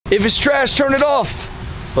If it's trash, turn it off.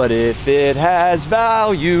 But if it has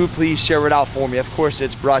value, please share it out for me. Of course,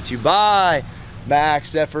 it's brought to you by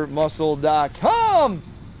MaxEffortMuscle.com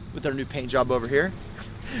with our new paint job over here.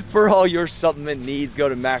 For all your supplement needs, go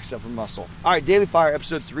to Max Effort Muscle. All right, Daily Fire,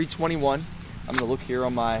 episode 321. I'm gonna look here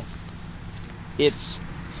on my, we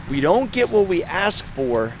don't get what we ask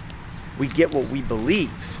for, we get what we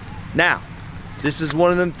believe. Now, this is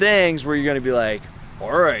one of them things where you're gonna be like,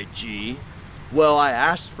 all right, G, well, I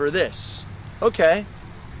asked for this. Okay,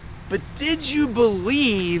 but did you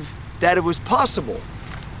believe that it was possible?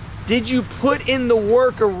 Did you put in the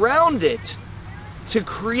work around it to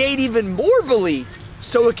create even more belief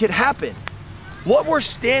so it could happen? What we're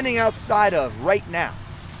standing outside of right now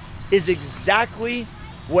is exactly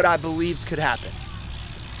what I believed could happen.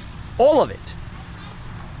 All of it.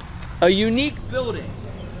 A unique building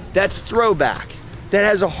that's throwback, that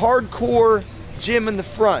has a hardcore gym in the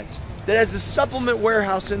front, that has a supplement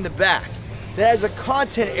warehouse in the back, that has a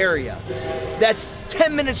content area that's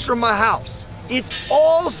 10 minutes from my house. It's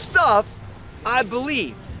all stuff I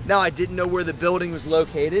believed. Now, I didn't know where the building was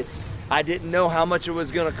located. I didn't know how much it was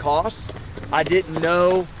gonna cost. I didn't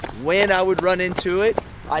know when I would run into it.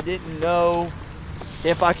 I didn't know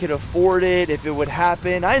if I could afford it, if it would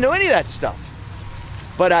happen. I didn't know any of that stuff.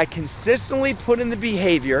 But I consistently put in the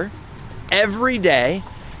behavior every day,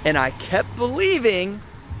 and I kept believing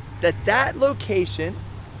that that location,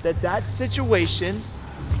 that situation,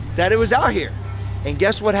 that it was out here. And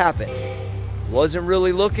guess what happened? Wasn't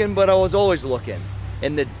really looking, but I was always looking.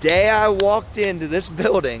 And the day I walked into this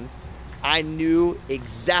building, I knew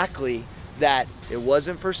exactly that it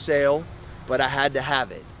wasn't for sale, but I had to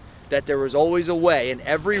have it. That there was always a way. And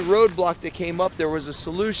every roadblock that came up, there was a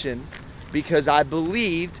solution, because I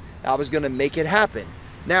believed I was gonna make it happen.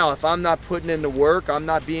 Now, if I'm not putting in the work, I'm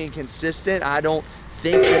not being consistent, I don't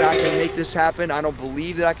think that I can make this happen, I don't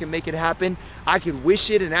believe that I can make it happen, I can wish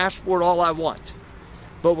it and ask for it all I want.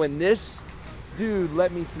 But when this dude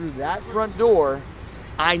let me through that front door,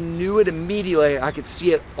 I knew it immediately. I could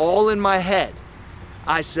see it all in my head.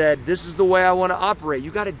 I said, this is the way I want to operate. You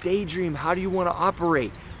got to daydream. How do you want to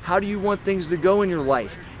operate? How do you want things to go in your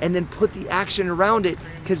life? And then put the action around it,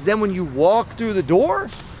 because then when you walk through the door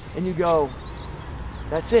and you go,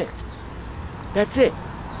 that's it. That's it.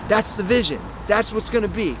 That's the vision. That's what's going to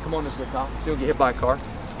be. Come on this way, pal. So you'll get hit by a car.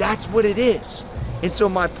 That's what it is. And so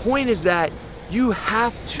my point is that you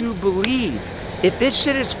have to believe. If this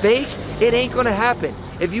shit is fake, it ain't gonna happen.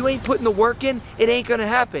 If you ain't putting the work in, it ain't gonna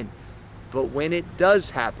happen. But when it does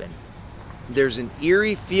happen, there's an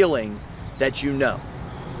eerie feeling that you know.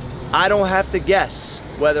 I don't have to guess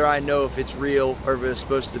whether I know if it's real or if it's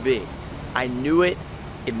supposed to be. I knew it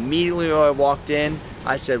immediately when I walked in.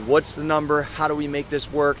 I said, what's the number? How do we make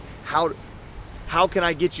this work? How can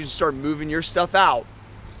I get you to start moving your stuff out?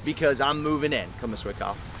 Because I'm moving in. Come this way,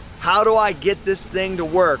 Kyle. How do I get this thing to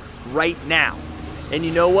work right now? And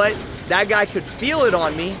you know what? That guy could feel it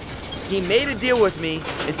on me. He made a deal with me,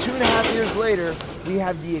 and 2.5 years later, we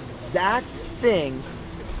have the exact thing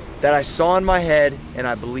that I saw in my head and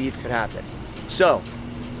I believe could happen. So,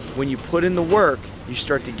 when you put in the work, you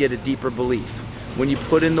start to get a deeper belief. When you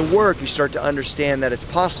put in the work, you start to understand that it's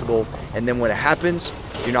possible, and then when it happens,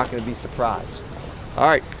 you're not gonna be surprised. All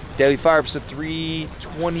right, Daily Fire, episode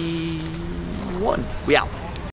 321. We out.